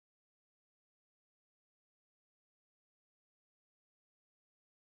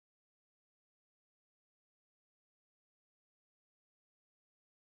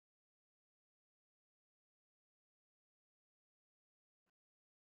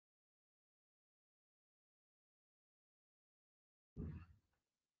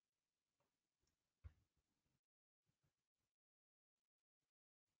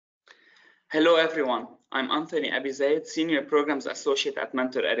Hello everyone, I'm Anthony Abizaid, Senior Programs Associate at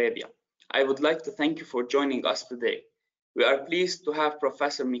Mentor Arabia. I would like to thank you for joining us today. We are pleased to have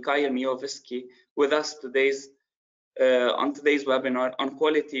Professor Mikhail Miovsky with us on today's webinar on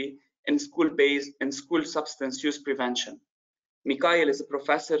quality in school substance use prevention. Mikhail is a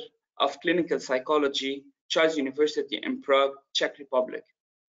professor of clinical psychology, Charles University in Prague, Czech Republic.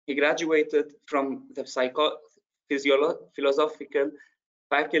 He graduated from the philosophical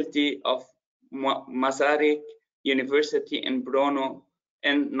faculty of Masaryk University in Brno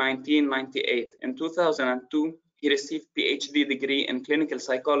in 1998. In 2002, he received PhD degree in clinical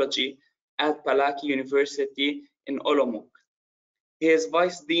psychology at Palaki University in Olomouc. He is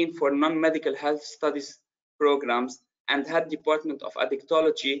Vice Dean for Non-Medical Health Studies programs and head Department of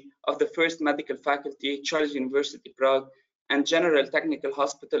Addictology of the First Medical Faculty, Charles University Prague, and General Technical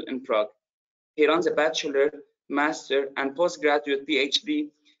Hospital in Prague. He runs a bachelor, master, and postgraduate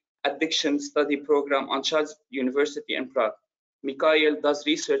PhD addiction study program on Charles University in Prague. Mikhail does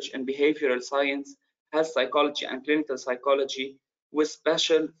research in behavioral science, health psychology, and clinical psychology with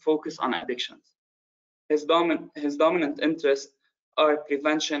special focus on addictions. His dominant interests are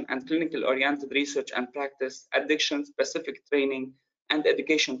prevention and clinical-oriented research and practice, addiction-specific training and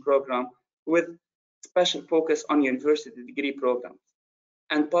education program with special focus on university degree programs,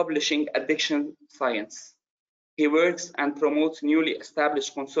 and publishing addiction science. He works and promotes newly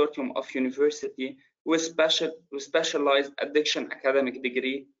established consortium of university with specialized addiction academic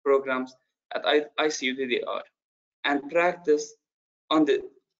degree programs at ISSUP and practice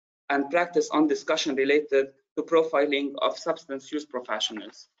on discussion related to profiling of substance use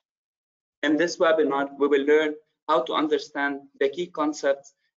professionals. In this webinar, we will learn how to understand the key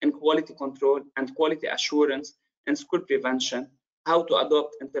concepts in quality control and quality assurance in school prevention, how to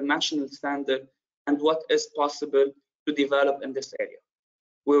adopt international standards, and what is possible to develop in this area.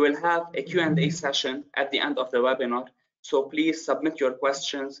 We will have a Q&A session at the end of the webinar, so please submit your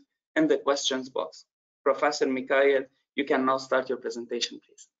questions in the questions box. Professor Mikhail, you can now start your presentation,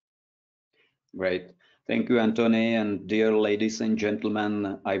 please. Great. Thank you, Anthony, and dear ladies and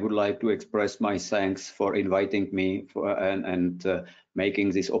gentlemen, I would like to express my thanks for inviting me and making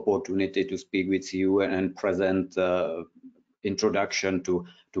this opportunity to speak with you and present introduction to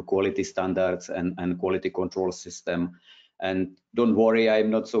quality standards and quality control system. And don't worry, I'm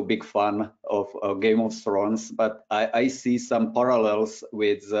not so big fan of Game of Thrones, but I see some parallels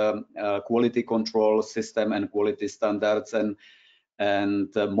with quality control system and quality standards and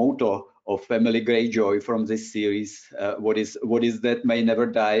the motto of Family Greyjoy from this series, what is that may never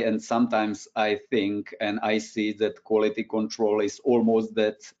die. And sometimes I think and I see that quality control is almost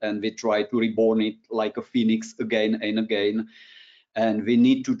that, and we try to reborn it like a phoenix again and again. And we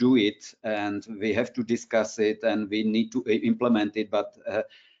need to do it, and we have to discuss it, and we need to implement it. But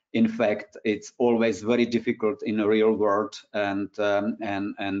in fact, it's always very difficult in the real world and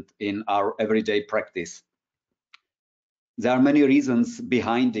in our everyday practice. There are many reasons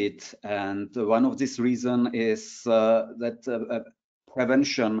behind it, and one of these reasons is that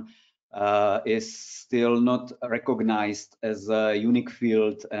prevention is still not recognized as a unique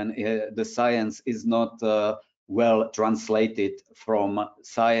field, and the science is not well translated from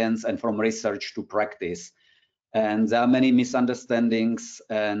science and from research to practice. And there are many misunderstandings,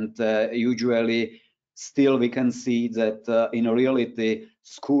 and usually still we can see that in reality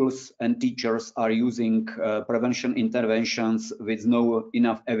schools and teachers are using prevention interventions with no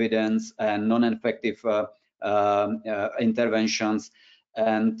enough evidence and non-effective interventions.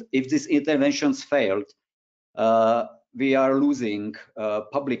 And if these interventions failed, we are losing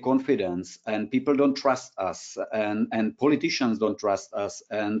public confidence, and people don't trust us, and politicians don't trust us,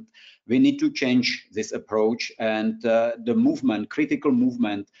 and we need to change this approach. And the movement, critical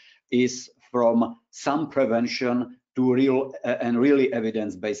movement, is from some prevention to real and really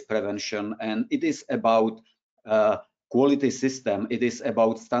evidence-based prevention. And it is about quality system, it is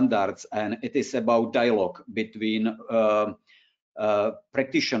about standards, and it is about dialogue between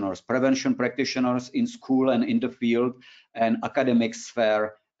practitioners, prevention practitioners in school and in the field, and academic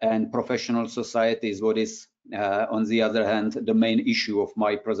sphere and professional societies, what is on the other hand the main issue of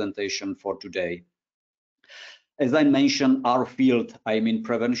my presentation for today. As I mentioned, our field, I mean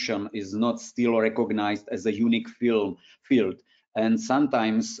prevention, is not still recognized as a unique field, and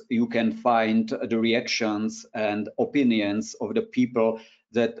sometimes you can find the reactions and opinions of the people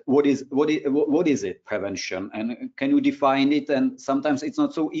that what is it prevention, and can you define it? And sometimes it's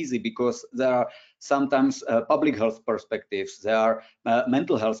not so easy, because there are sometimes public health perspectives, there are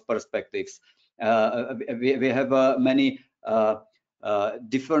mental health perspectives, we have many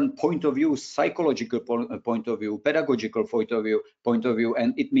different point of view, psychological point of view, pedagogical point of view,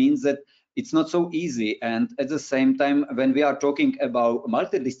 and it means that it's not so easy. And at the same time, when we are talking about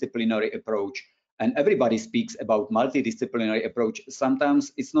multidisciplinary approach, and everybody speaks about multidisciplinary approach,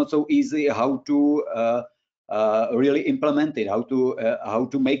 sometimes it's not so easy how to really implement it, how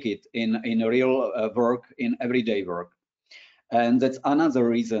to make it in real work, in everyday work. And that's another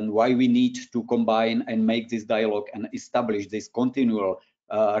reason why we need to combine and make this dialogue and establish this continual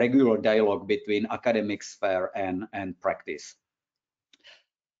regular dialogue between academic sphere and practice.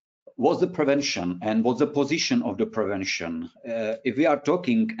 What's the prevention and what's the position of the prevention? If we are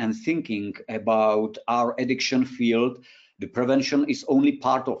talking and thinking about our addiction field, the prevention is only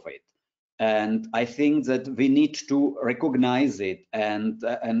part of it. And I think that we need to recognize it and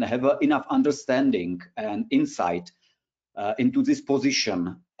have enough understanding and insight into this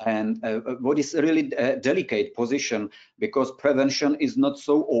position, and what is a really delicate position, because prevention is not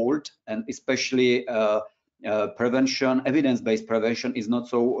so old, and especially prevention, evidence-based prevention is not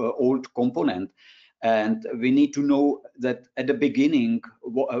so old component. And we need to know that at the beginning,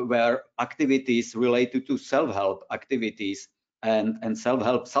 where activities related to self-help activities and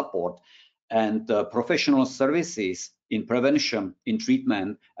self-help support and professional services in prevention, in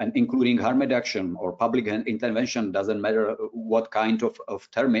treatment, and including harm reduction or public intervention, doesn't matter what kind of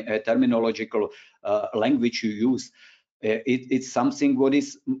terminological language you use. It's something what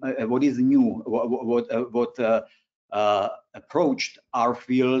is new, what approached our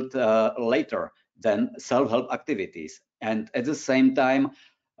field later than self-help activities. And at the same time,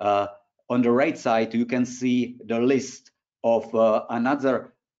 on the right side, you can see the list of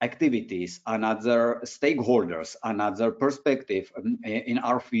another activities, another stakeholders, another perspective in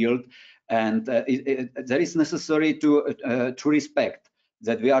our field. And that is necessary to respect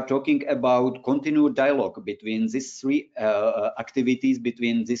that we are talking about continued dialogue between these three activities,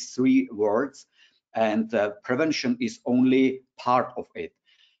 between these three words, and prevention is only part of it.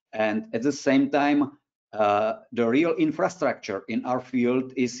 And at the same time, the real infrastructure in our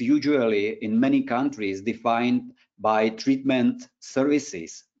field is usually in many countries defined by treatment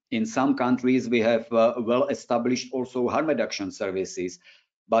services. In some countries, we have well-established also harm reduction services,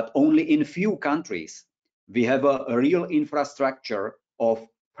 but only in few countries we have a real infrastructure of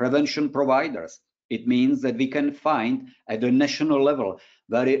prevention providers. It means that we can find at the national level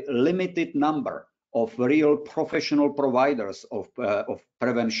very limited number of real professional providers of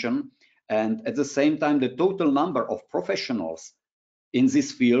prevention, and at the same time the total number of professionals in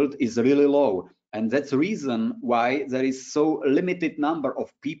this field is really low. And that's the reason why there is so limited number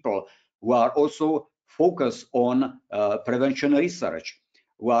of people who are also focused on prevention research,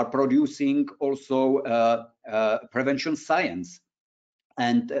 who are producing also prevention science.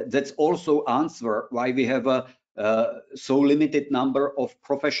 And that's also answer why we have a so limited number of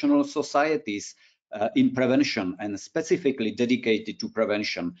professional societies in prevention and specifically dedicated to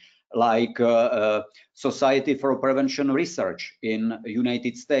prevention, like Society for Prevention Research in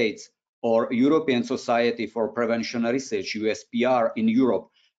United States, or European Society for Prevention Research, USPR, in Europe.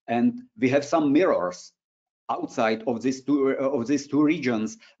 And we have some mirrors outside of these two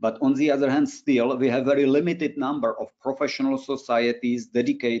regions, but on the other hand, still we have very limited number of professional societies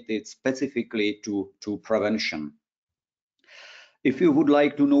dedicated specifically to prevention. If you would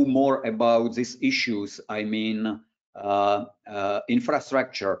like to know more about these issues, I mean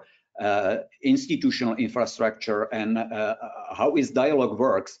infrastructure, institutional infrastructure, and how is dialogue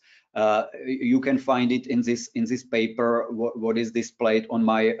works, you can find it in this paper, what is displayed on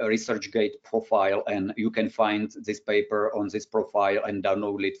my ResearchGate profile, and you can find this paper on this profile and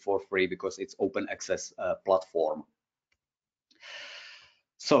download it for free because it's open access platform.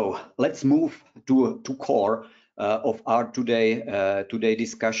 So let's move to core of our today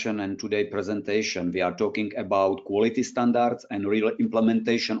discussion and today presentation. We are talking about quality standards and real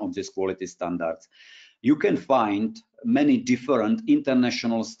implementation of these quality standards. You can find many different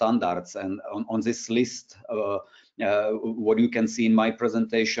international standards, and on this list, what you can see in my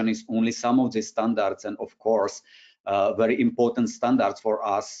presentation is only some of the standards. And of course, very important standards for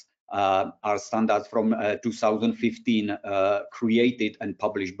us are standards from 2015, created and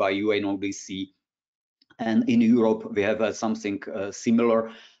published by UNODC. And in Europe, we have something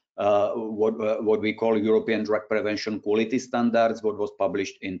similar, what we call European Drug Prevention Quality Standards, what was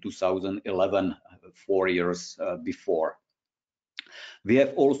published in 2011, 4 years before. We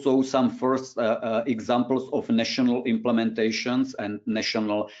have also some first examples of national implementations and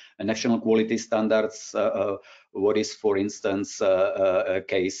national quality standards. What is, for instance, a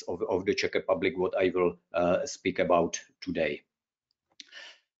case of the Czech Republic, what I will speak about today.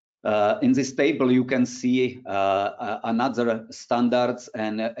 In this table, you can see another standards,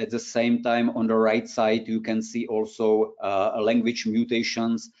 and at the same time, on the right side, you can see also language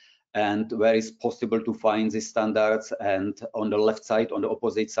mutations and where it's possible to find these standards. And on the left side, on the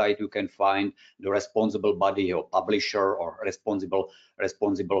opposite side, you can find the responsible body or publisher or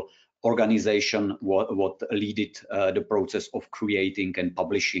responsible organization what leaded the process of creating and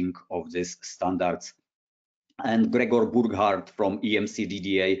publishing of these standards. And Gregor Burkhardt from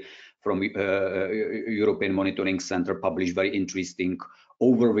EMCDDA, from European Monitoring Center, published very interesting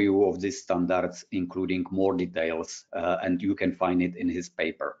overview of these standards, including more details, and you can find it in his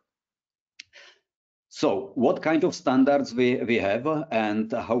paper. So what kind of standards we have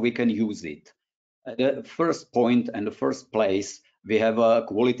and how we can use it? The first point and the first place, we have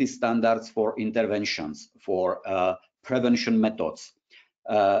quality standards for interventions, for prevention methods.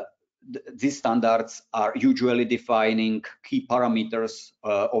 These standards are usually defining key parameters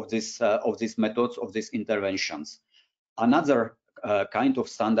of these methods, of these interventions. Another kind of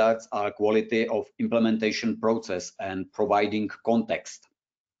standards are quality of implementation process and providing context.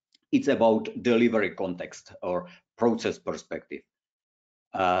 It's about delivery context or process perspective.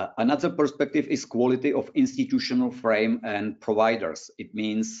 Another perspective is quality of institutional frame and providers. It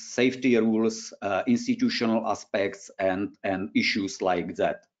means safety rules, institutional aspects, and issues like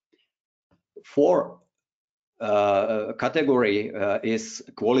that. Fourth category is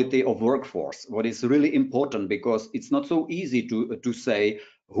quality of workforce. What is really important, because it's not so easy to say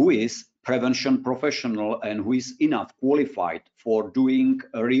who is prevention professional and who is enough qualified for doing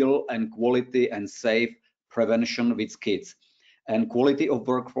a real and quality and safe prevention with kids. And quality of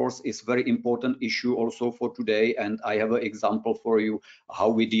workforce is very important issue also for today, and I have an example for you how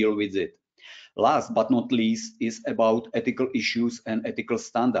we deal with it. Last but not least is about ethical issues and ethical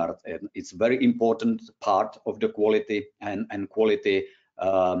standards, and it's very important part of the quality and quality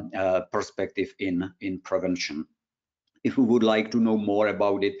perspective in prevention. If you would like to know more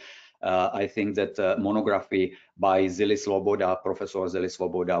about it, I think that monography by Zili Svoboda, Professor Zili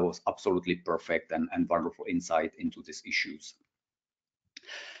Svoboda, was absolutely perfect and wonderful insight into these issues.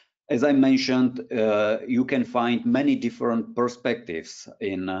 As I mentioned, you can find many different perspectives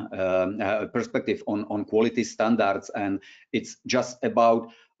in perspective on quality standards, and it's just about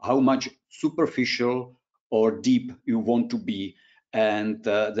how much superficial or deep you want to be. And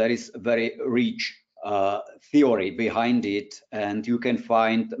there is very rich theory behind it, and you can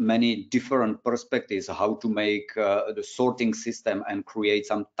find many different perspectives how to make the sorting system and create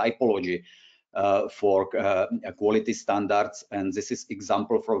some typology for quality standards. And this is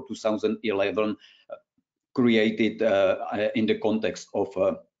example from 2011 created in the context of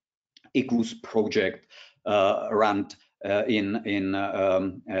ICUS project run in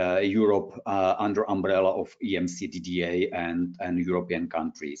Europe under umbrella of EMCDDA and European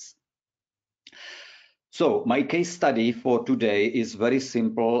countries. So my case study for today is very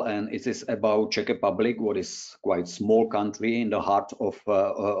simple, and it is about Czech Republic, what is quite small country in the heart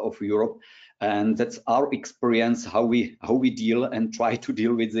of Europe. And that's our experience, how we deal and try to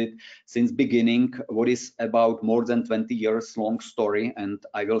deal with it since beginning. What is about more than 20 years long story, and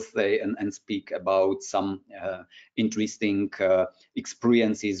I will say and speak about some interesting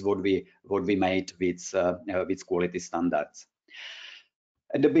experiences what we made with quality standards.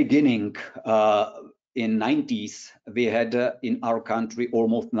 At the beginning, in 90s, we had in our country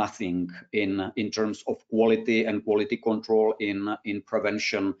almost nothing in terms of quality and quality control in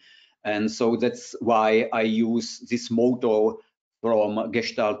prevention. And so that's why I use this motto from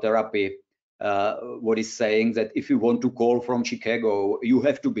Gestalt therapy, what is saying that if you want to call from Chicago, you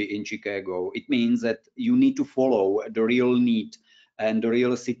have to be in Chicago. It means that you need to follow the real need and the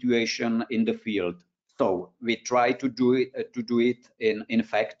real situation in the field. So we try to do it in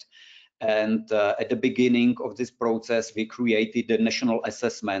fact. And at the beginning of this process, we created the national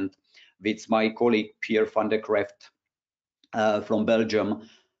assessment with my colleague Pierre van der Kreft from Belgium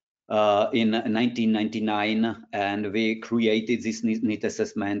in 1999, and we created this need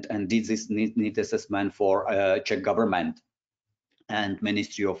assessment and did this need assessment for Czech government and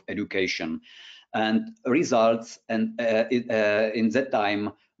Ministry of Education. And results and in that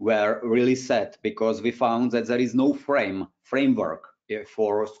time were really sad, because we found that there is no framework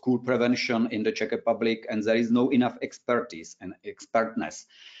for school prevention in the Czech Republic, and there is no enough expertise and expertness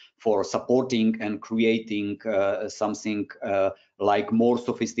for supporting and creating something like more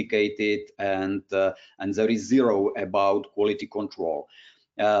sophisticated, and there is zero about quality control.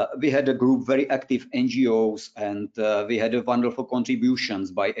 We had a group very active NGOs, and we had a wonderful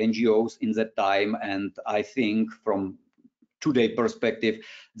contributions by NGOs in that time. And I think from today's perspective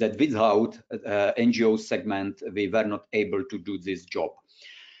that without NGO segment, we were not able to do this job.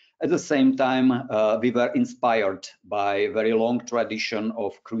 At the same time, we were inspired by a very long tradition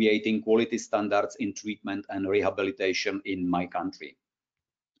of creating quality standards in treatment and rehabilitation in my country.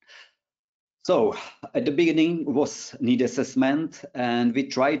 So at the beginning was need assessment, and we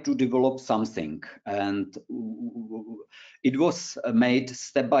tried to develop something, and it was made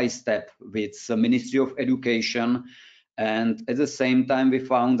step by step with the Ministry of Education. And at the same time, we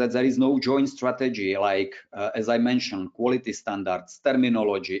found that there is no joint strategy, like, as I mentioned, quality standards,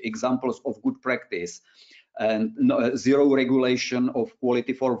 terminology, examples of good practice, and zero regulation of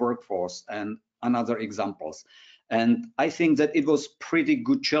quality for workforce, and another examples. And I think that it was pretty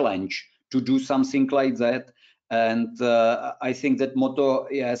good challenge to do something like that. And I think that motto,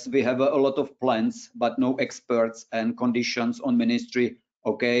 yes, we have a lot of plans, but no experts and conditions on ministry.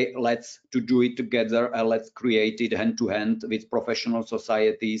 Okay, let's to do it together, and let's create it hand to hand with professional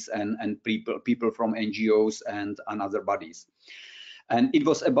societies and people from NGOs and other bodies. And it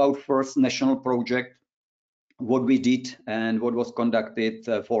was about first national project, what we did and what was conducted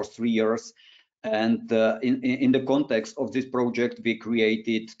for 3 years. And in the context of this project, we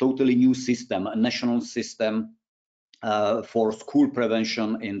created totally new system, a national system for school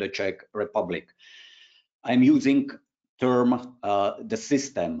prevention in the Czech Republic. I'm using term the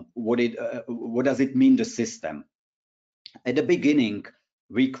system. What does it mean, the system? At the beginning,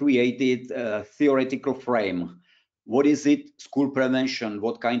 we created a theoretical frame. What is it, school prevention?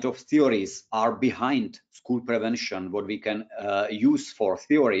 What kind of theories are behind school prevention? What we can use for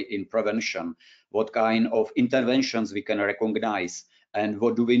theory in prevention? What kind of interventions we can recognize? And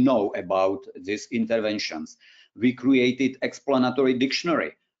what do we know about these interventions? We created explanatory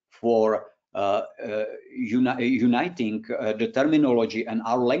dictionary for uniting the terminology and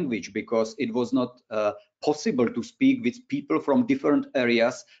our language, because it was not possible to speak with people from different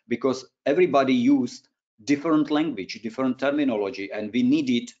areas, because everybody used different language, different terminology, and we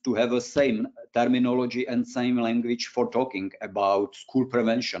needed to have the same terminology and same language for talking about school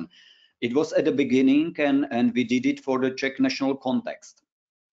prevention. It was at the beginning, and we did it for the Czech national context,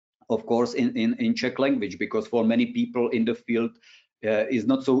 of course, in Czech language, because for many people in the field is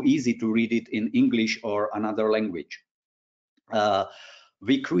not so easy to read it in English or another language.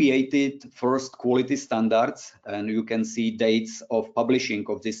 We created first quality standards, and you can see dates of publishing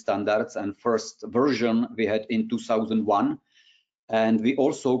of these standards, and first version we had in 2001. And we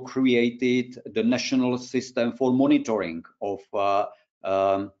also created the national system for monitoring of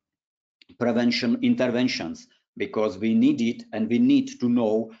prevention interventions, because we needed and we need to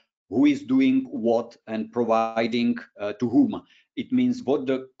know who is doing what and providing to whom. It means what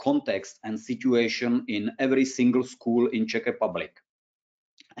the context and situation in every single school in Czech Republic.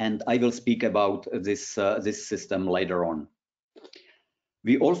 And I will speak about this system later on.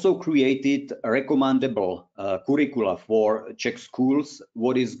 We also created a recommendable curricula for Czech schools,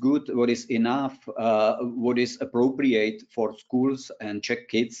 what is good, what is enough, what is appropriate for schools and Czech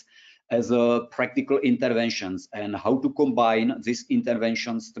kids as practical interventions, and how to combine these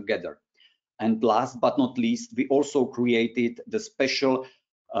interventions together. And last but not least, we also created the special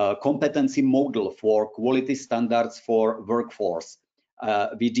competency model for quality standards for workforce.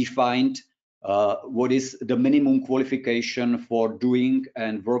 We defined what is the minimum qualification for doing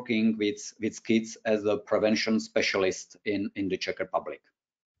and working with kids as a prevention specialist in the Czech Republic.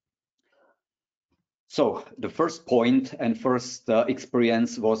 So the first point and first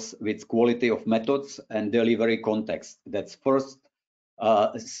experience was with quality of methods and delivery context. That's first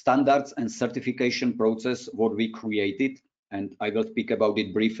standards and certification process what we created, and I will speak about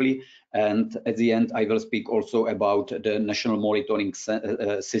it briefly. And at the end, I will speak also about the national monitoring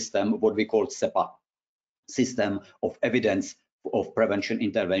system, what we call SEPA, System of Evidence of Prevention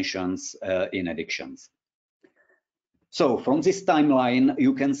Interventions in Addictions. So from this timeline,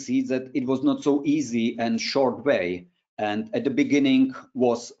 you can see that it was not so easy and short way. And at the beginning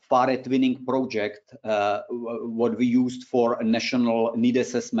was FARE twinning project, what we used for a national need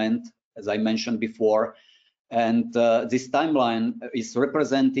assessment, as I mentioned before. And this timeline is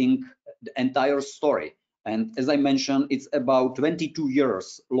representing the entire story. And as I mentioned, it's about 22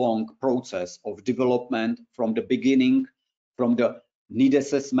 years long process of development from the beginning, from the need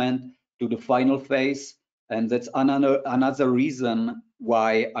assessment to the final phase. And that's another reason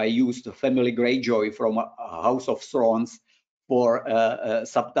why I used Family Greyjoy from House of Thrones for a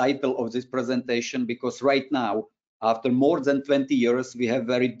subtitle of this presentation, because right now, after more than 20 years, we have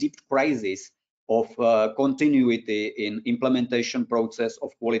very deep crisis of continuity in implementation process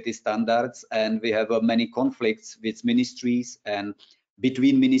of quality standards, and we have many conflicts with ministries and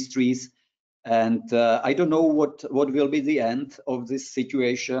between ministries. And I don't know what will be the end of this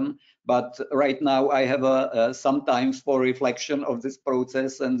situation, but right now I have some times for reflection of this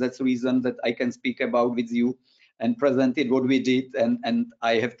process, and that's the reason that I can speak about with you. and presented what we did, and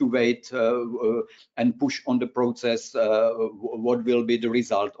I have to wait and push on the process what will be the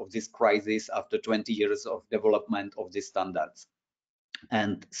result of this crisis after 20 years of development of these standards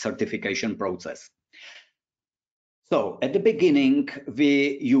and certification process. So at the beginning,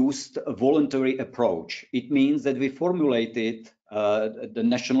 we used a voluntary approach. It means that we formulated the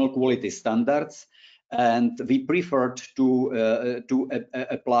national quality standards, and we preferred to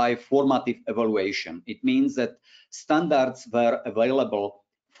apply formative evaluation. It means that standards were available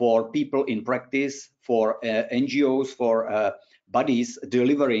for people in practice, for NGOs, for bodies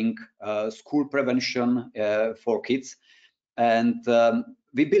delivering school prevention for kids, and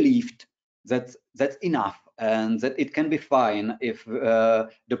we believed that that's enough, and that it can be fine if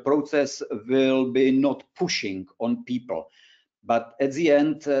the process will be not pushing on people. But at the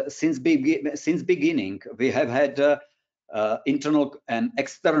end, since beginning, we have had internal and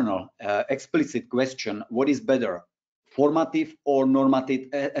external explicit question: what is better, formative or normative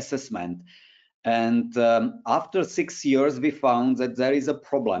assessment? And after 6 years, we found that there is a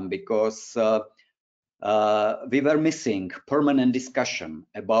problem, because we were missing permanent discussion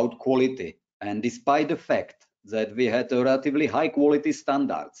about quality. And despite the fact that we had a relatively high quality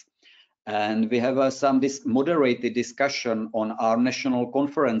standards, and we have some moderated discussion on our national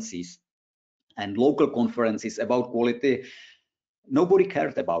conferences and local conferences about quality, nobody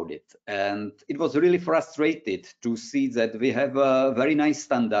cared about it. And it was really frustrated to see that we have very nice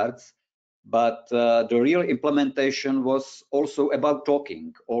standards, but the real implementation was also about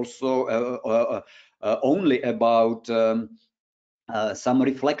talking, also only about some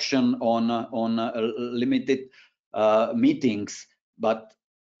reflection on limited meetings, but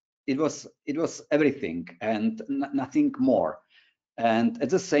it was everything and nothing more. And at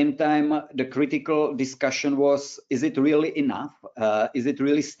the same time, the critical discussion was: is it really enough? Is it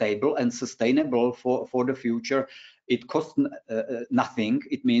really stable and sustainable for the future? It costs nothing.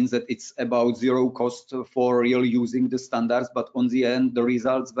 It means that it's about zero cost for really using the standards, but on the end, the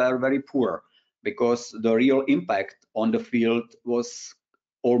results were very poor, because the real impact on the field was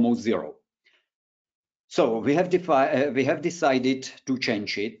almost zero. So we have decided to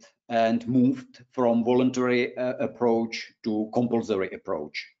change it and moved from voluntary approach to compulsory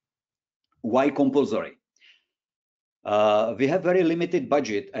approach. Why compulsory? We have very limited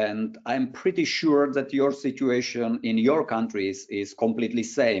budget, and I'm pretty sure that your situation in your countries is completely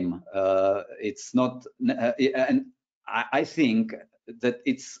same. It's not, and I think that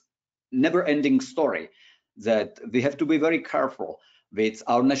it's never-ending story, that we have to be very careful with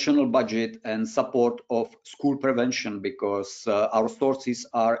our national budget and support of school prevention, because our sources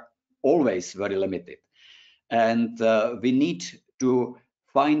are always very limited. And we need to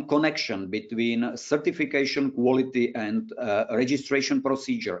find connection between certification quality and registration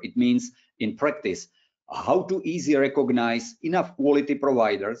procedure. It means in practice how to easily recognize enough quality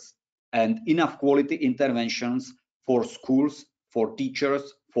providers and enough quality interventions for schools, for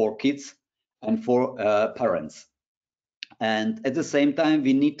teachers, for kids, and for parents. And at the same time,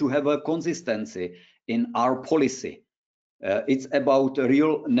 we need to have a consistency in our policy. It's about a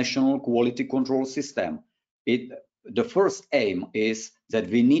real national quality control system. The first aim is that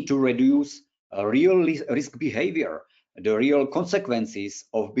we need to reduce real risk behavior, the real consequences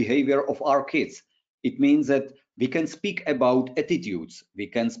of behavior of our kids. It means that we can speak about attitudes, we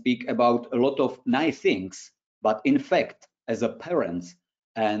can speak about a lot of nice things, but in fact, as a parents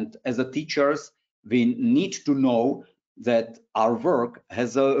and as a teachers, we need to know that our work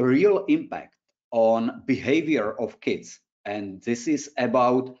has a real impact on behavior of kids. And this is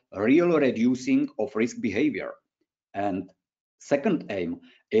about real reducing of risk behavior. And second aim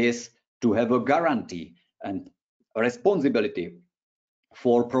is to have a guarantee and a responsibility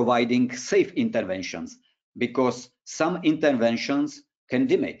for providing safe interventions, because some interventions can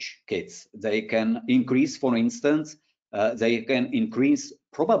damage kids. They can increase, for instance, they can increase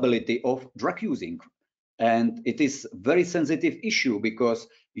probability of drug using. And it is a very sensitive issue, because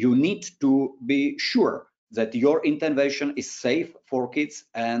you need to be sure that your intervention is safe for kids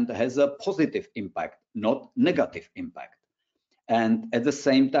and has a positive impact, not negative impact. And at the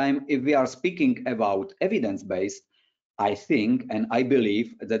same time, if we are speaking about evidence-based, I think and I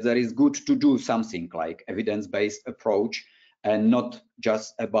believe that there is good to do something like evidence-based approach, and not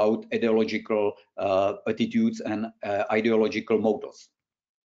just about ideological attitudes and ideological models.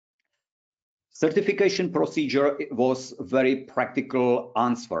 Certification procedure was a very practical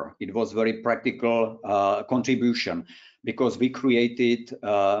answer. It was very practical contribution, because we created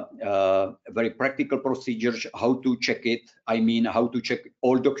very practical procedures, how to check it. I mean, how to check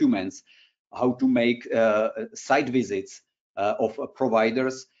all documents, how to make site visits of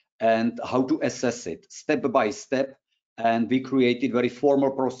providers, and how to assess it step by step. And we created very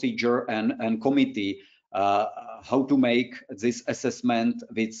formal procedure and committee how to make this assessment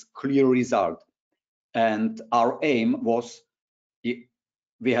with clear result. And our aim was,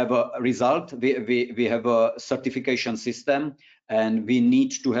 we have a result, we have a certification system, and we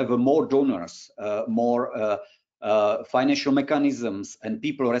need to have more donors, more financial mechanisms, and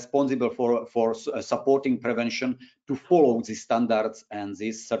people responsible for supporting prevention to follow the standards and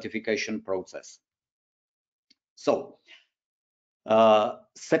this certification process. So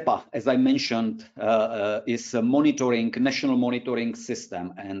SEPA, as I mentioned, is a national monitoring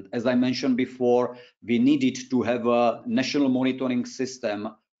system. And as I mentioned before, we needed to have a national monitoring system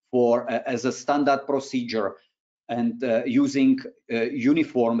as a standard procedure, and using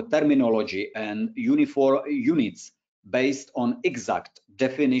uniform terminology and uniform units based on exact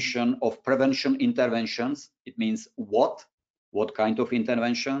definition of prevention interventions. It means what kind of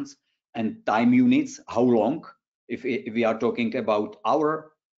interventions, and time units, how long. If we are talking about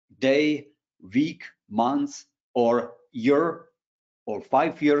hour, day, week, months, or year, or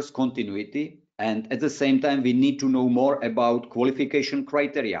 5 years continuity. And at the same time, we need to know more about qualification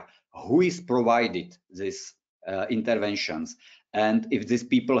criteria. Who is provided these interventions? And if these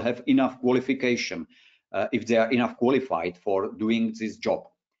people have enough qualification, if they are enough qualified for doing this job.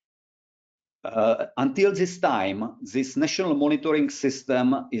 Until this time, this national monitoring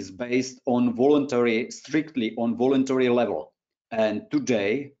system is based on strictly on voluntary level. And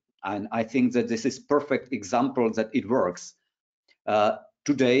today, and I think that this is perfect example that it works.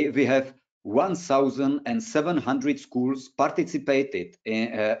 Today, we have 1,700 schools participated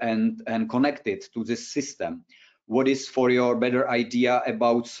and connected to this system. What is, for your better idea,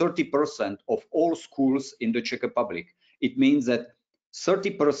 about 30% of all schools in the Czech Republic. It means that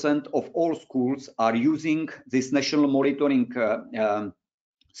 30% of all schools are using this national monitoring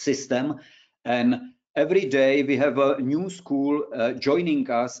system, and every day we have a new school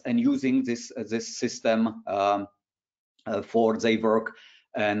joining us and using this system for their work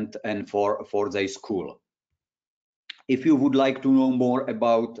and for their school. If you would like to know more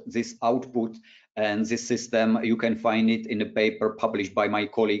about this output and this system, you can find it in a paper published by my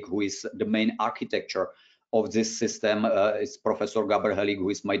colleague, who is the main architecture of this system. It's Professor Gaberhelig, who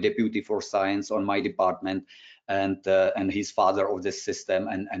is my deputy for science on my department, and he's father of this system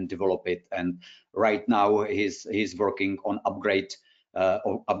and develop it. And right now he's working on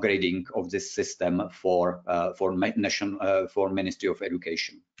upgrading of this system for Ministry of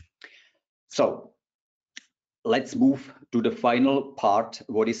Education. So let's move to the final part,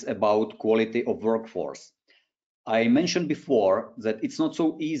 what is about quality of workforce. I mentioned before that it's not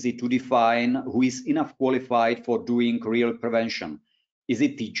so easy to define who is enough qualified for doing real prevention. Is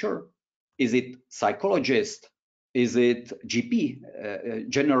it teacher? Is it psychologist? Is it GP,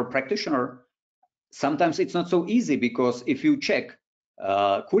 general practitioner? Sometimes it's not so easy, because if you check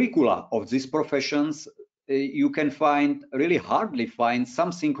curricula of these professions, you can really hardly find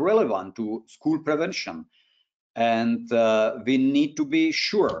something relevant to school prevention. And we need to be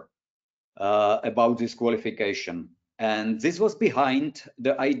sure about this qualification. And this was behind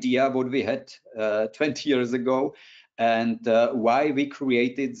the idea what we had 20 years ago, and why we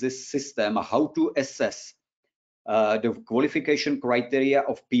created this system, how to assess the qualification criteria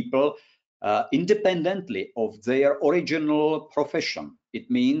of people independently of their original profession. It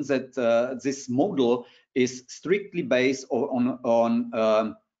means that this model is strictly based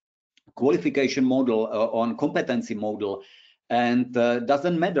on qualification model, on competency model, and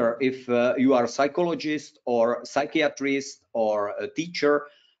doesn't matter if you are a psychologist or psychiatrist or a teacher,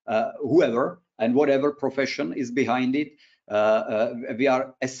 whoever and whatever profession is behind it. We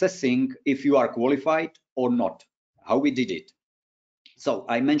are assessing if you are qualified or not, how we did it. So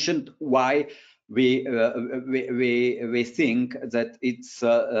I mentioned why we think that it's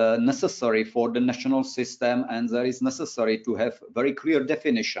necessary for the national system, and there is necessary to have very clear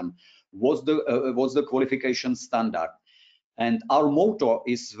definition what's the qualification standard. And our motto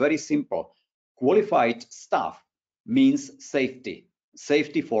is very simple: qualified staff means safety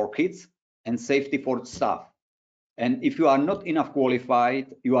for kids and safety for staff. And if you are not enough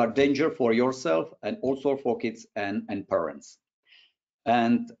qualified, you are danger for yourself and also for kids and parents.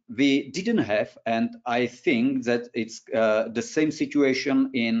 And we didn't have, and I think that it's the same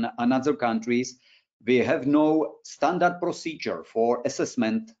situation in other countries. We have no standard procedure for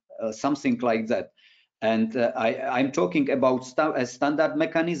assessment, something like that. And I'm talking about standard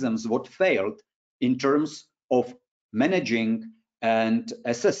mechanisms what failed in terms of managing and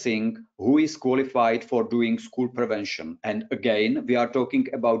assessing who is qualified for doing school prevention. And again, we are talking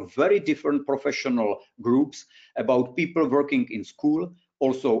about very different professional groups, about people working in school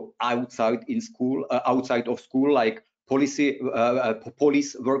also outside of school, like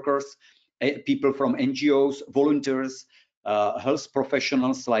police workers, people from NGOs, volunteers, health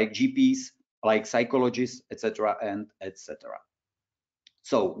professionals like GPs, like psychologists, etc., and etc.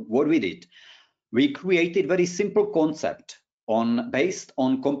 So what we did, we created very simple concept based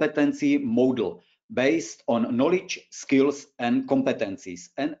on competency model, based on knowledge, skills, and competencies.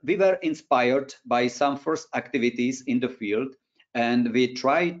 And we were inspired by some first activities in the field, and we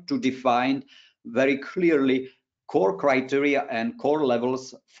tried to define very clearly core criteria and core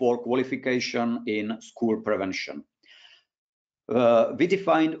levels for qualification in school prevention. We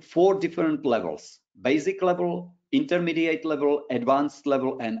defined 4 different levels: basic level, intermediate level, advanced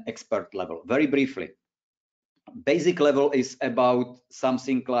level, and expert level. Very briefly, basic level is about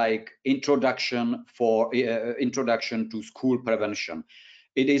something like introduction to school prevention.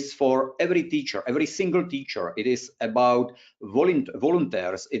 It is for every teacher, every single teacher. It is about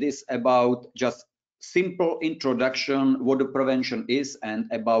volunteers. It is about just simple introduction what the prevention is, and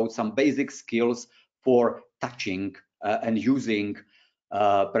about some basic skills for touching and using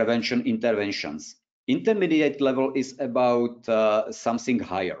prevention interventions. Intermediate level is about something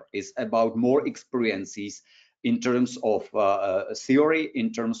higher. It's about more experiences in terms of theory,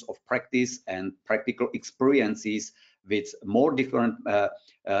 in terms of practice and practical experiences with more different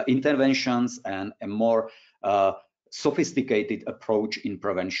interventions and a more sophisticated approach in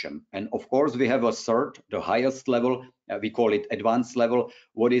prevention. And of course, we have a third, the highest level, we call it advanced level,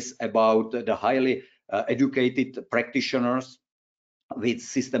 what is about the highly educated practitioners with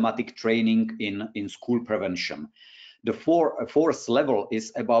systematic training in school prevention. The fourth level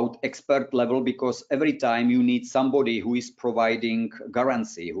is about expert level, because every time you need somebody who is providing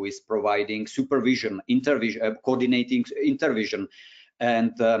guarantee, who is providing supervision, coordinating intervention,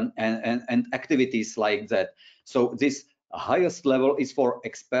 and activities like that. So this highest level is for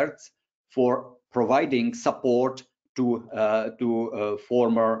experts for providing support to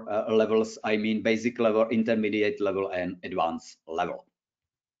former levels. I mean, basic level, intermediate level, and advanced level.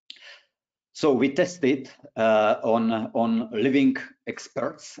 So we tested on living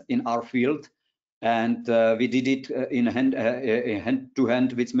experts in our field, and we did it in hand to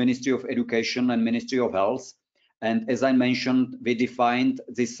hand with Ministry of Education and Ministry of Health. And as I mentioned, we defined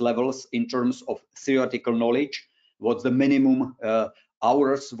these levels in terms of theoretical knowledge. What's the minimum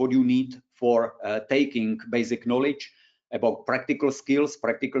hours what you need for taking basic knowledge, about practical skills,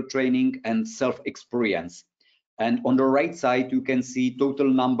 practical training, and self-experience. And on the right side, you can see total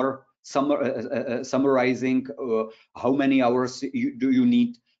number summarizing how many hours do you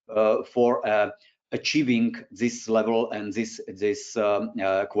need for achieving this level and this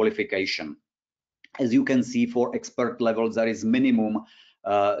qualification. As you can see, for expert levels, there is minimum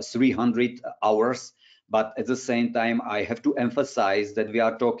 300 hours. But at the same time, I have to emphasize that we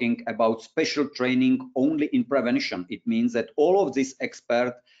are talking about special training only in prevention. It means that all of these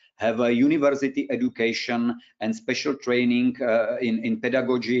experts have a university education and special training in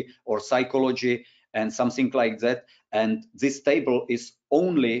pedagogy or psychology and something like that. And this table is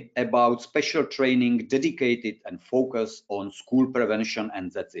only about special training dedicated and focused on school prevention,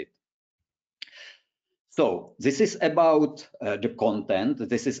 and that's it. So this is about the content.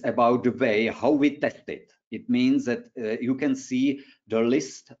 This is about the way how we test it. It means that you can see the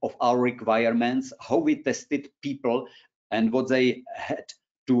list of our requirements, how we tested people and what they had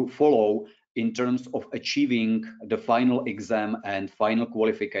to follow in terms of achieving the final exam and final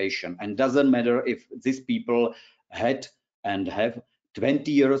qualification. And doesn't matter if these people had and have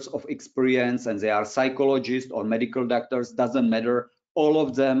 20 years of experience and they are psychologists or medical doctors, doesn't matter. All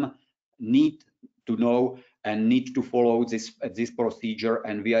of them need to know and need to follow this procedure,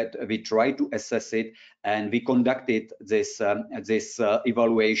 and we try to assess it, and we conducted this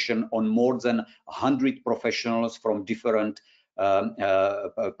evaluation on more than 100 professionals from different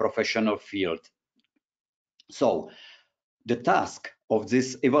professional field. So the task of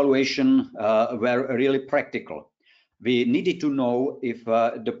this evaluation were really practical. We needed to know if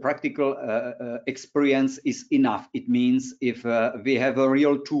the practical experience is enough. It means if we have a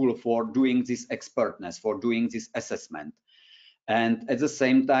real tool for doing this expertness, for doing this assessment. And at the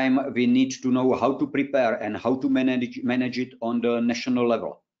same time, we need to know how to prepare and how to manage it on the national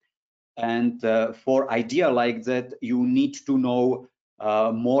level. And for idea like that, you need to know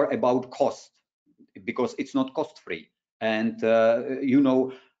more about cost, because it's not cost-free. And you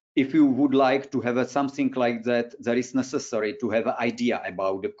know, if you would like to have something like that, there is necessary to have an idea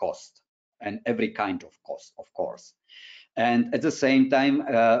about the cost and every kind of cost, of course. And at the same time,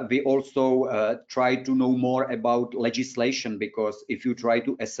 we also try to know more about legislation, because if you try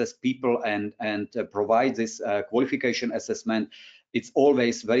to assess people and provide this qualification assessment, it's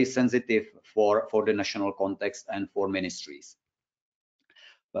always very sensitive for the national context and for ministries.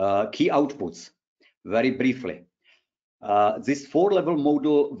 Key outputs, very briefly. This 4-level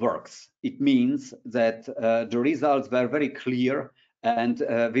model works. It means that the results were very clear, and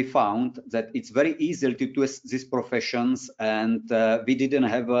we found that it's very easy to twist these professions, and we didn't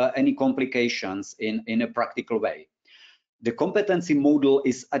have any complications in a practical way. The competency model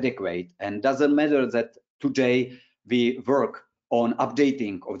is adequate, and doesn't matter that today we work on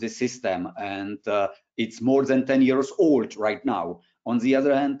updating of the system, and it's more than 10 years old right now. On the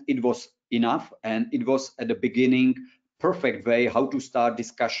other hand, it was enough, and it was at the beginning perfect way how to start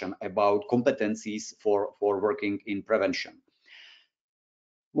discussion about competencies for working in prevention.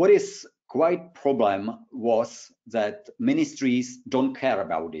 What is quite problem was that ministries don't care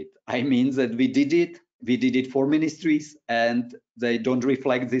about it. I mean that we did it for ministries, and they don't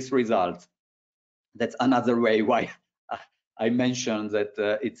reflect this result. That's another way why I mentioned that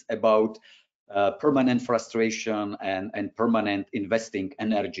it's about permanent frustration and permanent investing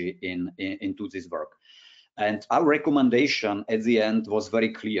energy into this work. And our recommendation at the end was very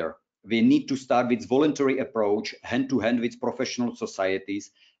clear. We need to start with voluntary approach, hand-to-hand with professional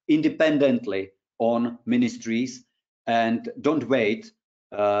societies, independently on ministries, and don't wait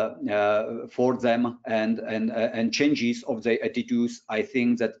for them and changes of their attitudes. I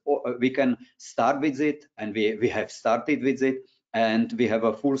think that we can start with it, and we have started with it, and we have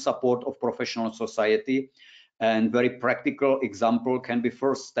a full support of professional society. And very practical example can be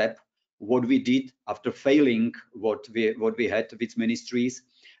first step what we did after failing what we had with ministries.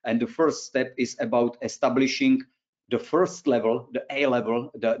 And the first step is about establishing the first level, the A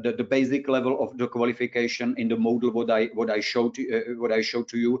level, the basic level of the qualification in the model what I showed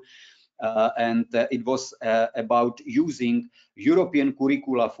to you. And it was about using European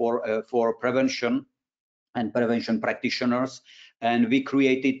curricula for prevention and prevention practitioners, and we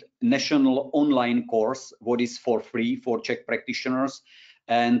created national online course what is for free for Czech practitioners.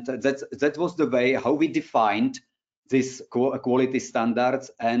 And that was the way how we defined this quality standards.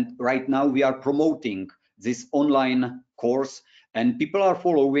 And right now we are promoting this online course, and people are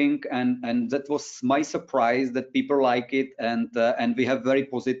following, and that was my surprise that people like it, and we have very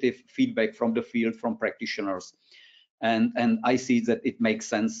positive feedback from the field, from practitioners, and I see that it makes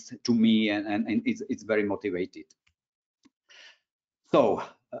sense to me, and it's very motivated. So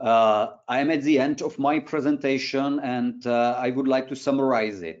I am at the end of my presentation, and I would like to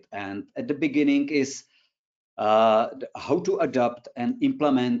summarize it. And at the beginning is how to adopt and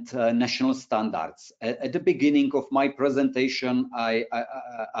implement national standards. At the beginning of my presentation,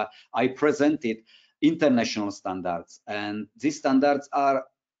 I presented international standards, and these standards are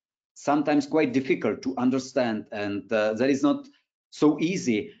sometimes quite difficult to understand, and that is not so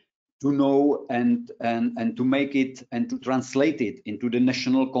easy to know and to make it and to translate it into the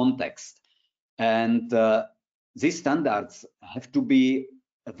national context. And these standards have to be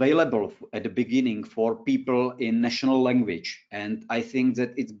available at the beginning for people in national language, and I think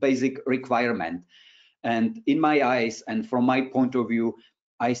that it's basic requirement. And in my eyes, and from my point of view,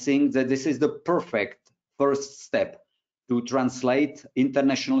 I think that this is the perfect first step to translate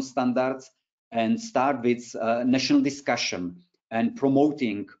international standards and start with national discussion and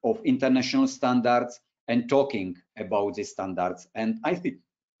promoting of international standards and talking about these standards. And I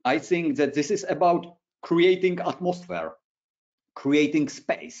think that this is about creating atmosphere, creating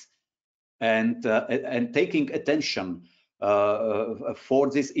space, and taking attention for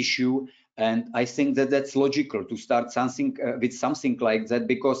this issue. And I think that that's logical to start something with something like that,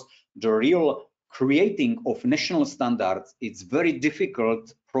 because the real creating of national standards, it's very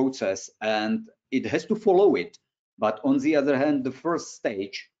difficult process, and it has to follow it. But on the other hand, the first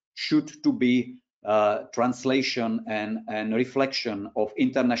stage should to be translation and reflection of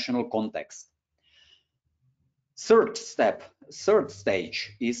international context. Third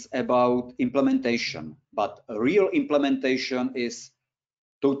stage is about implementation, but real implementation is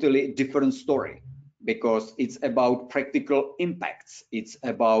totally different story, because it's about practical impacts. It's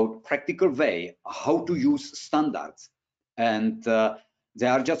about practical way how to use standards. And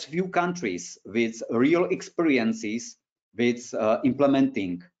there are just few countries with real experiences with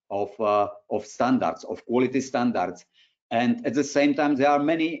implementing of standards, of quality standards. And at the same time, there are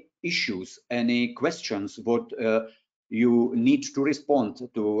many issues, any questions what you need to respond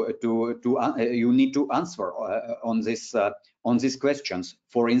to you need to answer on these questions.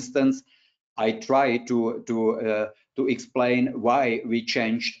 For instance, I try to explain why we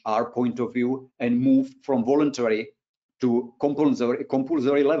changed our point of view and moved from voluntary to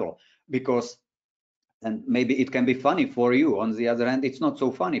compulsory level, because, and maybe it can be funny for you, on the other hand, it's not so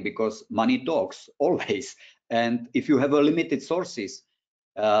funny, because money talks always. And if you have a limited sources,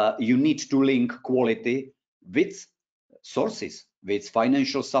 you need to link quality with sources, with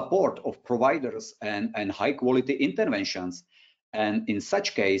financial support of providers and high quality interventions. And in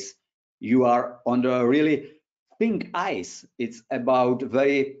such case, you are on a really thin ice. It's about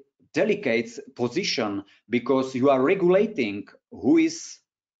very delicate position, because you are regulating who is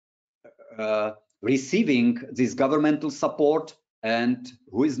receiving this governmental support and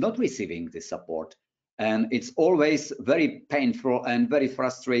who is not receiving this support. And it's always very painful and very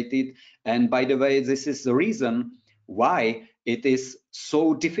frustrated. And by the way, this is the reason why it is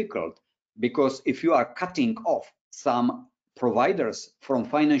so difficult, because if you are cutting off some providers from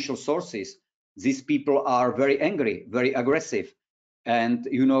financial sources, these people are very angry, very aggressive. And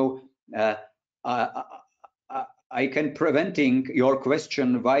you know, I can preventing your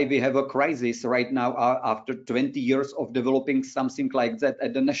question why we have a crisis right now after 20 years of developing something like that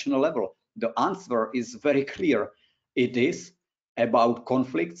at the national level. The answer is very clear. It is about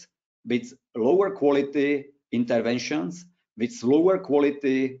conflicts with lower quality interventions, with lower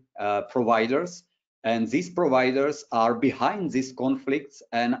quality providers, and these providers are behind these conflicts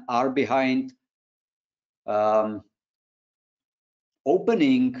and are behind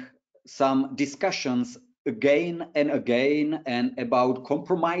opening some discussions again and again and about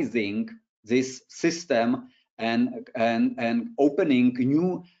compromising this system and opening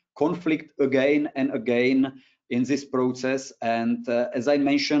new conflict again and again in this process. And as I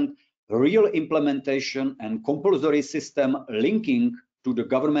mentioned, real implementation and compulsory system linking to the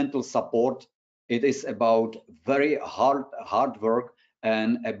governmental support, it is about very hard work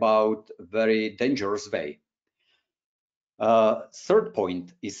and about very dangerous way. Third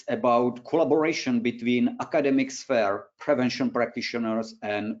point is about collaboration between academic sphere, prevention practitioners,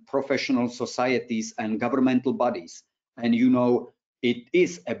 and professional societies and governmental bodies. And you know, it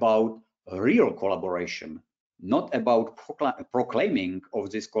is about real collaboration, not about proclaiming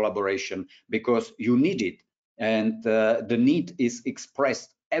of this collaboration, because you need it. And the need is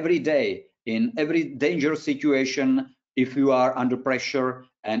expressed every day in every dangerous situation. If you are under pressure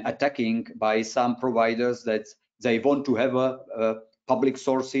and attacking by some providers that they want to have public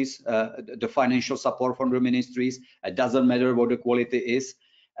sources, the financial support from the ministries. It doesn't matter what the quality is,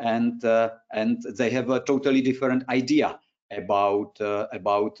 and they have a totally different idea about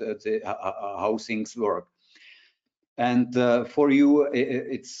how things work. And for you,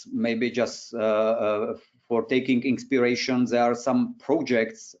 it's maybe just for taking inspiration. There are some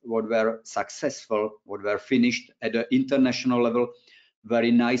projects what were successful, what were finished at the international level.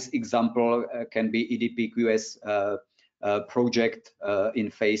 Very nice example can be EDPQS project in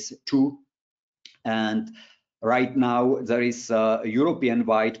phase 2. And right now there is a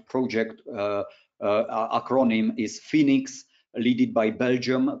European-wide project, acronym is Phoenix, led by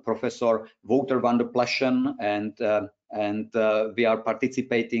Belgium, Professor Wouter van der Plassen, and we are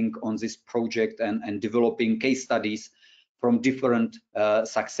participating on this project and developing case studies from different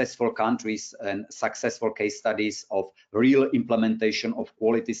successful countries and successful case studies of real implementation of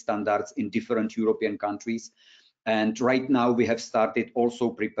quality standards in different European countries. And right now we have started also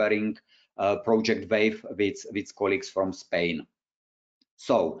preparing Project WAVE with colleagues from Spain.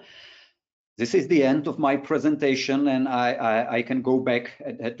 So this is the end of my presentation, and I can go back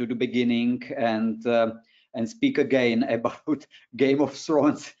to the beginning and speak again about Game of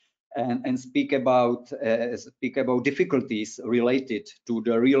Thrones. And speak about difficulties related to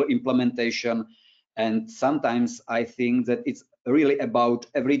the real implementation. And sometimes I think that it's really about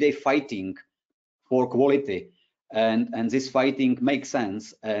everyday fighting for quality, and this fighting makes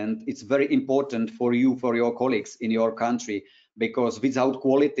sense, and it's very important for you, for your colleagues in your country, because without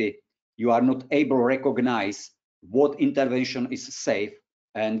quality you are not able to recognize what intervention is safe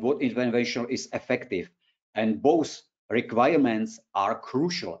and what intervention is effective. And both requirements are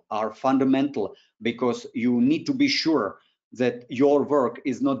crucial, are fundamental, because you need to be sure that your work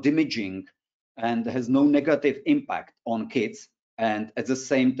is not damaging and has no negative impact on kids, and at the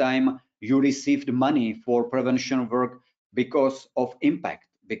same time you received money for prevention work because of impact,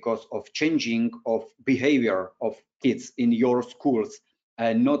 because of changing of behavior of kids in your schools,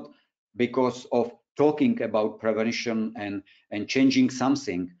 and not because of talking about prevention and changing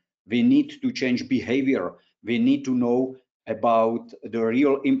something. We need to change behavior. We need to know about the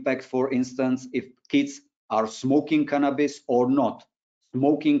real impact, for instance, if kids are smoking cannabis or not,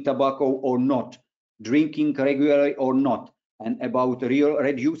 smoking tobacco or not, drinking regularly or not, and about real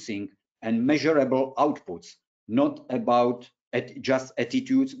reducing and measurable outputs, not about just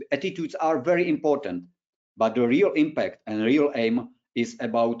attitudes. Attitudes are very important, but the real impact and real aim is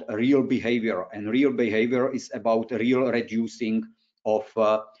about real behavior, and real behavior is about real reducing of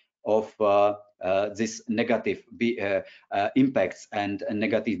this negative impacts and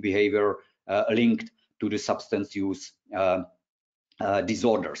negative behavior linked to the substance use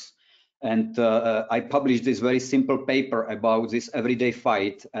disorders. And I published this very simple paper about this everyday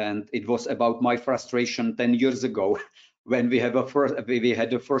fight, and it was about my frustration 10 years ago when we had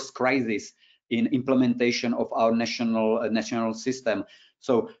the first crisis in implementation of our national system.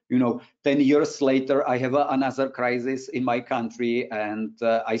 So, you know, 10 years later, I have another crisis in my country, and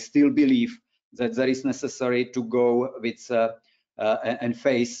I still believe that there is necessary to go with and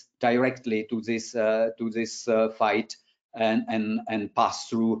face directly to this fight and pass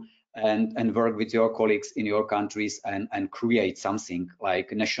through and work with your colleagues in your countries and create something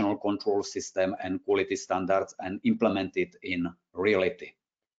like a national control system and quality standards and implement it in reality.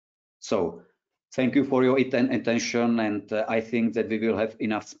 So thank you for your attention, and I think that we will have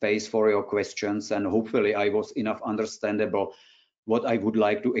enough space for your questions, and hopefully I was enough understandable what I would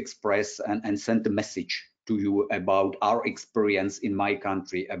like to express and send a message to you about our experience in my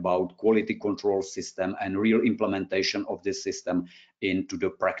country about quality control system and real implementation of this system into the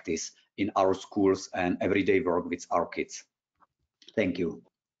practice in our schools and everyday work with our kids. Thank you.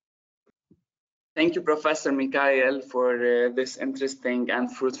 Thank you, Professor Mikhail, for this interesting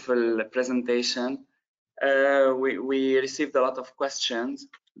and fruitful presentation. We received a lot of questions,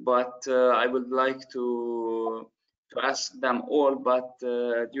 but I would like to ask them all, but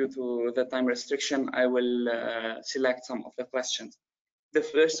due to the time restriction, I will select some of the questions. The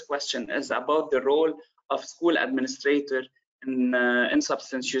first question is about the role of school administrator in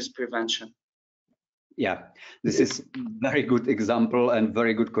substance use prevention. Yeah, this is very good example and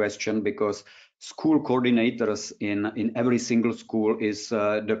very good question, because school coordinators in every single school is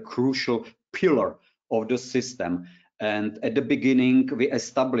the crucial pillar of the system. And at the beginning, we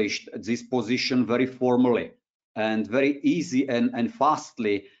established this position very formally and very easy and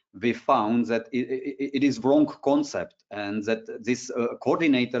fastly. We found that it is wrong concept, and that these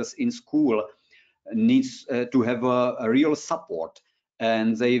coordinators in school needs to have a real support,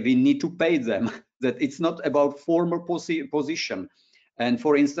 and we need to pay them. That it's not about formal position. And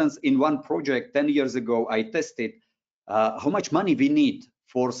for instance, in one project 10 years ago, I tested how much money we need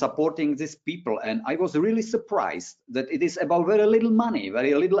for supporting these people, and I was really surprised that it is about very little money,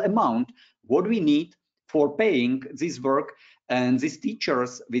 very little amount what we need for paying this work. And these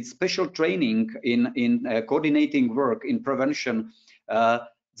teachers with special training in coordinating work in prevention,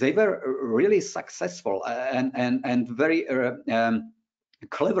 they were really successful and very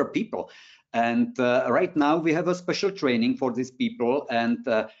clever people. And right now we have a special training for these people, and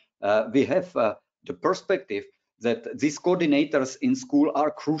we have the perspective that these coordinators in school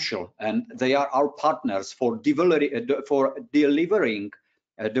are crucial, and they are our partners for delivering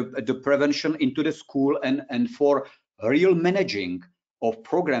the prevention into the school and for real managing of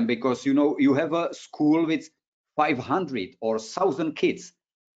program. Because, you know, you have a school with 500 or 1,000 kids,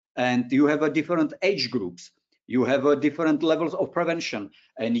 and you have a different age groups, you have a different levels of prevention,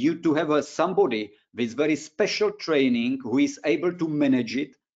 and you to have somebody with very special training who is able to manage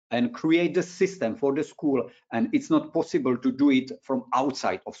it and create the system for the school. And it's not possible to do it from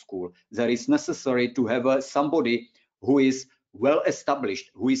outside of school. There is necessary to have somebody who is well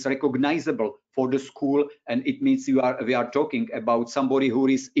established, who is recognizable for the school, and it means we are talking about somebody who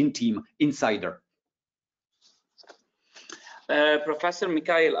is in team, insider. Professor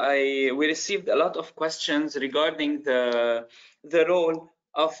Mikhail, we received a lot of questions regarding the role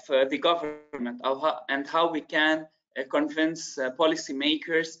of the government and how we can convince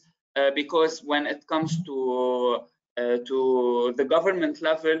policymakers, because when it comes to the government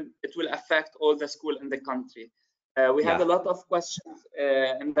level, it will affect all the schools in the country. We had a lot of questions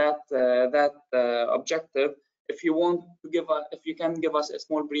in that objective. If you want to if you can give us a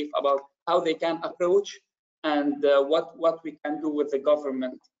small brief about how they can approach and what we can do with the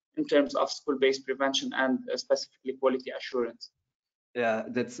government in terms of school-based prevention and specifically quality assurance. Yeah,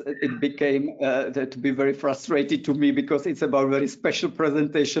 it became to be very frustrated to me, because it's about very special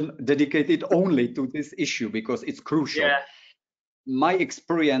presentation dedicated only to this issue, because it's crucial. Yeah. My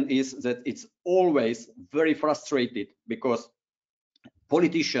experience is that it's always very frustrated, because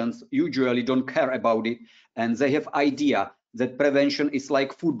politicians usually don't care about it, and they have idea that prevention is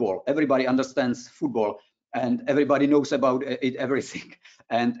like football. Everybody understands football and everybody knows about it, everything.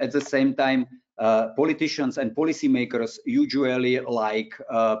 And at the same time, politicians and policymakers usually like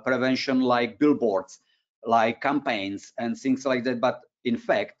prevention, like billboards, like campaigns and things like that. But in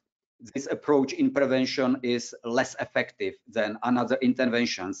fact, this approach in prevention is less effective than another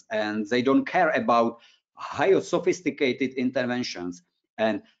interventions, and they don't care about higher sophisticated interventions.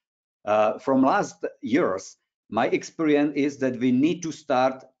 And from last years, my experience is that we need to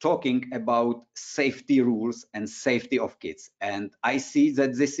start talking about safety rules and safety of kids. And I see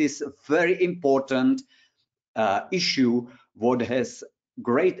that this is a very important issue, what has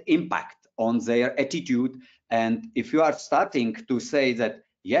great impact on their attitude. And if you are starting to say that,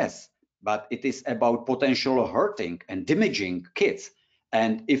 yes, but it is about potential hurting and damaging kids,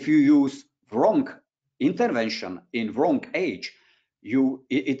 and if you use wrong intervention in wrong age, you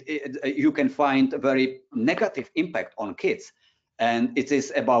can find a very negative impact on kids. And it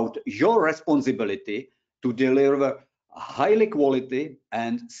is about your responsibility to deliver highly quality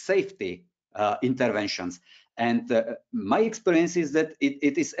and safety interventions. And my experience is that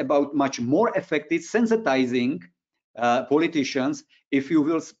it is about much more effective sensitizing politicians if you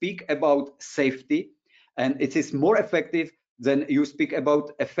will speak about safety, and it is more effective than you speak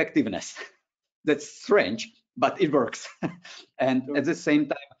about effectiveness. That's strange, but it works. And at the same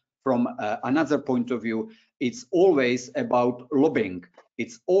time, from another point of view, it's always about lobbying.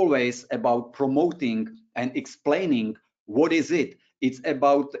 It's always about promoting and explaining what is it. It's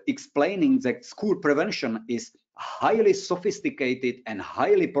about explaining that school prevention is highly sophisticated and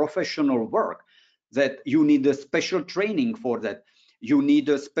highly professional work, that you need a special training for that. You need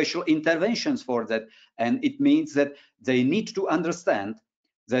a special interventions for that. And it means that they need to understand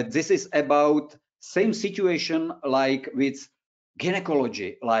that this is about same situation like with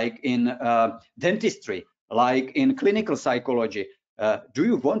gynecology, like in dentistry, like in clinical psychology. Do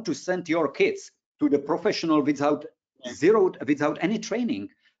you want to send your kids to the professional without any training,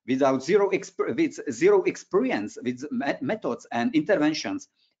 without zero experience with methods and interventions?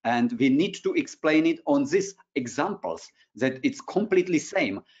 And we need to explain it on these examples that it's completely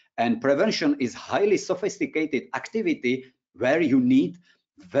same. And prevention is highly sophisticated activity where you need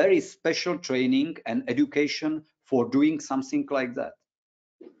very special training and education for doing something like that.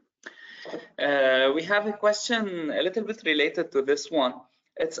 We have a question a little bit related to this one.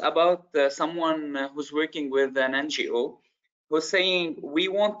 It's about someone who's working with an NGO who's saying, we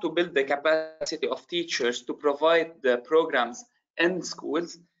want to build the capacity of teachers to provide the programs in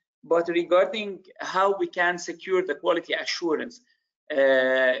schools, but regarding how we can secure the quality assurance,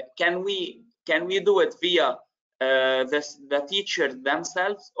 can we do it via the teachers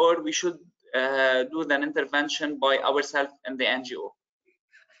themselves, or we should do the intervention by ourselves and the NGO?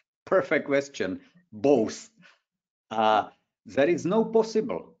 Perfect question. Both. There is no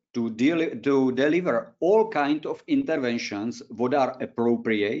possible to deliver all kinds of interventions what are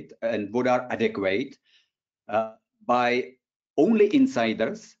appropriate and what are adequate by only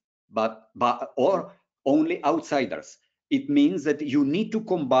insiders, or only outsiders. It means that you need to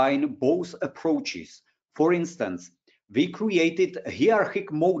combine both approaches. For instance, we created a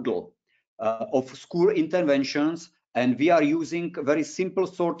hierarchic model of school interventions, and we are using a very simple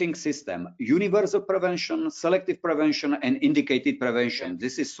sorting system: universal prevention, selective prevention, and indicated prevention.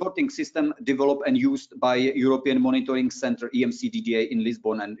 This is sorting system developed and used by European Monitoring Center, EMCDDA, in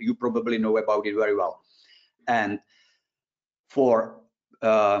Lisbon, and you probably know about it very well. And for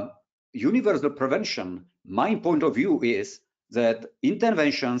universal prevention, my point of view is that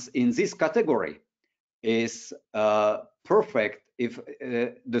interventions in this category is perfect if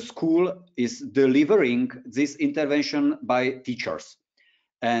the school is delivering this intervention by teachers.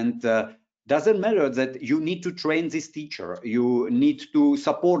 And doesn't matter that you need to train this teacher, you need to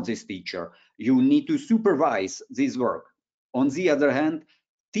support this teacher, you need to supervise this work. On the other hand,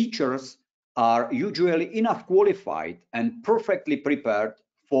 teachers are usually enough qualified and perfectly prepared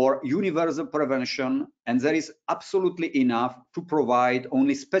for universal prevention, and there is absolutely enough to provide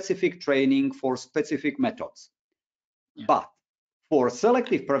only specific training for specific methods. But for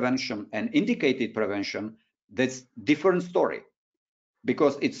selective prevention and indicated prevention, that's different story,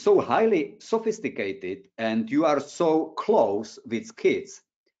 because it's so highly sophisticated and you are so close with kids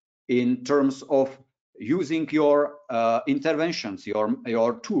in terms of using your interventions,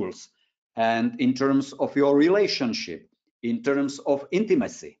 your tools, and in terms of your relationship, in terms of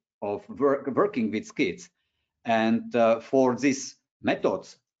intimacy of working with kids. And for these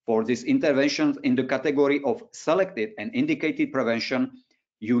methods, for these interventions in the category of selected and indicated prevention,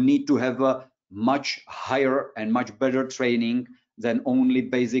 you need to have a much higher and much better training than only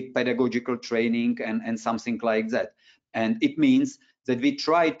basic pedagogical training and something like that. And it means that we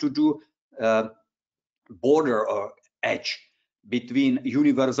try to do border or edge between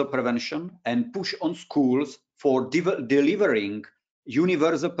universal prevention and push on schools for delivering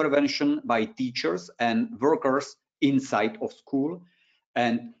universal prevention by teachers and workers inside of school,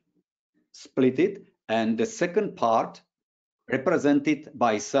 and split it. And the second part, represented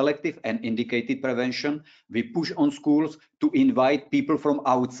by selective and indicated prevention, we push on schools to invite people from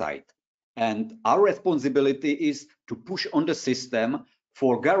outside. And our responsibility is to push on the system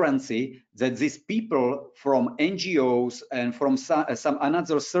for guarantee that these people from NGOs and from some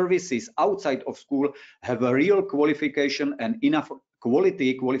another services outside of school have a real qualification and enough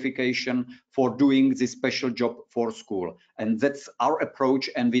quality qualification for doing this special job for school. And that's our approach,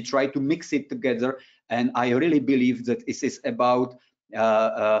 and we try to mix it together. And I really believe that this is about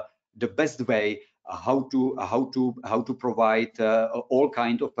the best way how to provide all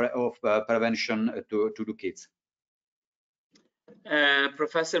kind of prevention to the kids.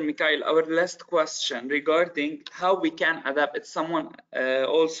 Professor Mikhail, our last question regarding how we can adapt. It's someone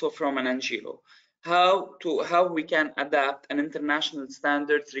also from an NGO. How we can adapt an international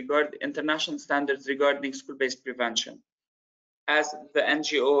standards regarding school-based prevention as the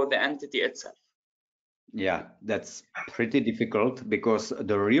NGO, the entity itself. Yeah, that's pretty difficult, because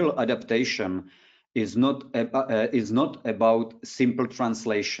the real adaptation is not about simple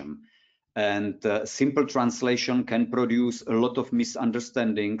translation. And simple translation can produce a lot of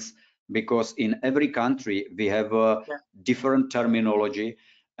misunderstandings, because in every country we have a different terminology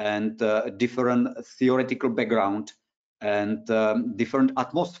and different theoretical background and different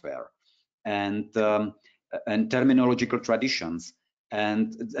atmosphere and terminological traditions.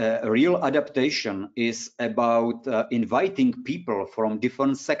 And real adaptation is about inviting people from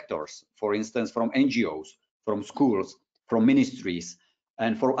different sectors, for instance, from NGOs, from schools, from ministries,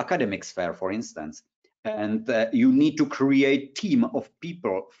 and for academic sphere, for instance. And you need to create team of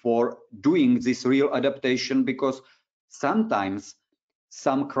people for doing this real adaptation, because sometimes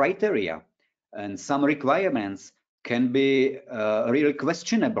some criteria and some requirements can be really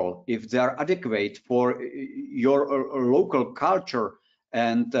questionable if they are adequate for your local culture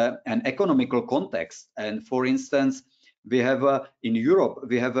and an economical context. And for instance, we have in Europe,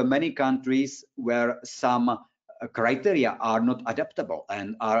 we have many countries where some criteria are not adaptable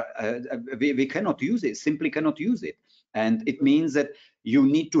and are we cannot use it, simply cannot use it. And it means that you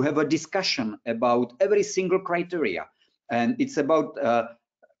need to have a discussion about every single criteria, and it's about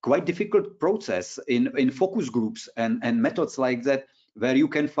quite difficult process in focus groups and methods like that, where you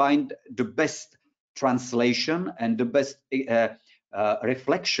can find the best translation and the best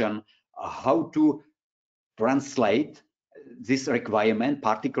reflection how to translate this requirement,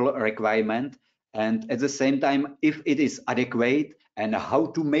 particular requirement, and at the same time, if it is adequate, and how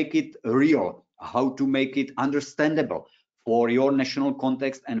to make it real, how to make it understandable for your national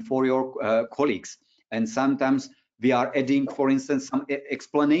context and for your colleagues. And sometimes we are adding, for instance, some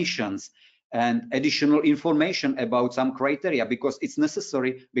explanations and additional information about some criteria, because it's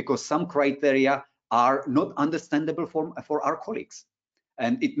necessary, because some criteria are not understandable for our colleagues.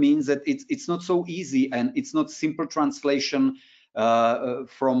 And it means that it's not so easy, and it's not simple translation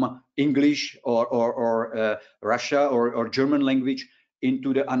from English or Russia or German language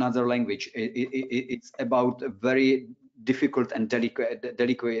into the another language. It's about a very difficult and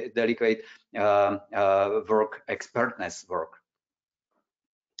delicate work, expertness work.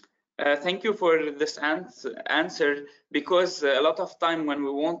 Thank you for this answer, because a lot of time when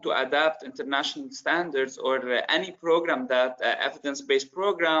we want to adapt international standards or any program that evidence-based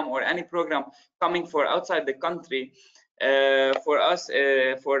program or any program coming for outside the country, for us,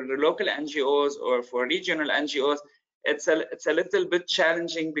 for the local NGOs or for regional NGOs, it's a little bit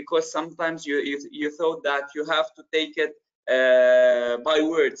challenging, because sometimes you thought that you have to take it by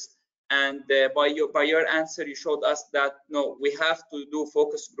words. And by your answer, you showed us that no, we have to do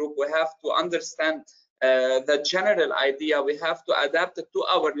focus group. We have to understand the general idea. We have to adapt it to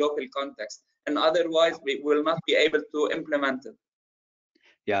our local context, and otherwise we will not be able to implement it.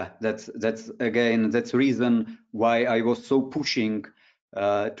 Yeah, that's the reason why I was so pushing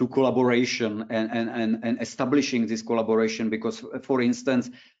to collaboration and establishing this collaboration, because, for instance,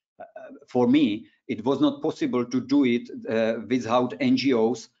 for me, it was not possible to do it without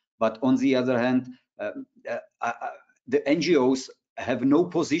NGOs. But on the other hand, the NGOs have no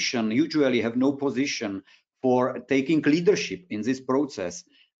position, usually have no position for taking leadership in this process.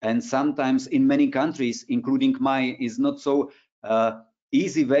 And sometimes in many countries, including mine, is not so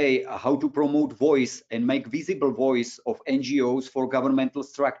easy way how to promote voice and make visible voice of NGOs for governmental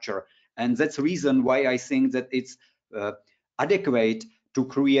structure. And that's the reason why I think that it's adequate to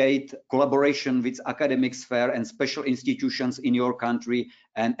create collaboration with academic sphere and special institutions in your country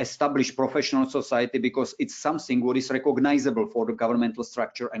and establish professional society, because it's something what is recognizable for the governmental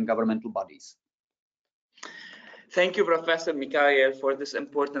structure and governmental bodies. Thank you, Professor Mikhail, for this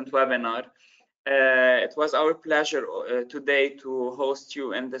important webinar. It was our pleasure today to host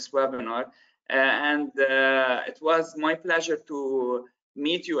you in this webinar, and it was my pleasure to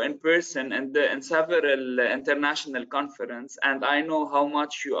meet you in person and in several international conferences. And I know how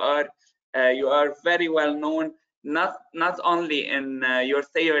much you are You are very well known, not only in your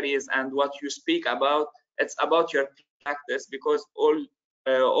theories and what you speak about, it's about your practice, because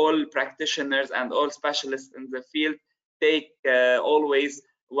all practitioners and all specialists in the field take always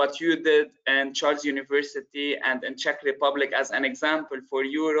what you did in Charles University and in Czech Republic as an example for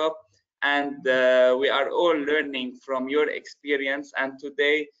Europe. And we are all learning from your experience. And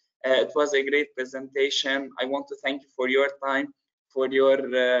today it was a great presentation. I want to thank you for your time, for your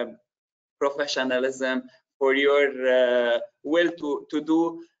professionalism, for your will to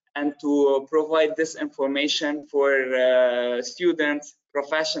do and to provide this information for students,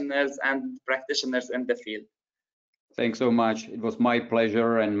 professionals, and practitioners in the field. Thanks so much. It was my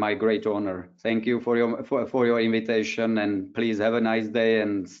pleasure and my great honor. Thank you for your invitation, and please have a nice day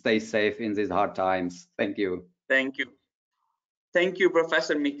and stay safe in these hard times. Thank you. Thank you. Thank you,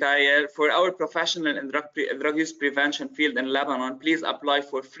 Professor Mikhail. For our professional in drug use prevention field in Lebanon, please apply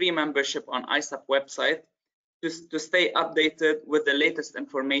for free membership on ISSUP website to stay updated with the latest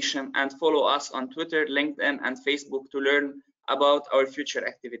information, and follow us on Twitter, LinkedIn, and Facebook to learn about our future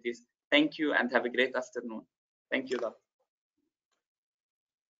activities. Thank you and have a great afternoon. Thank you, Doc.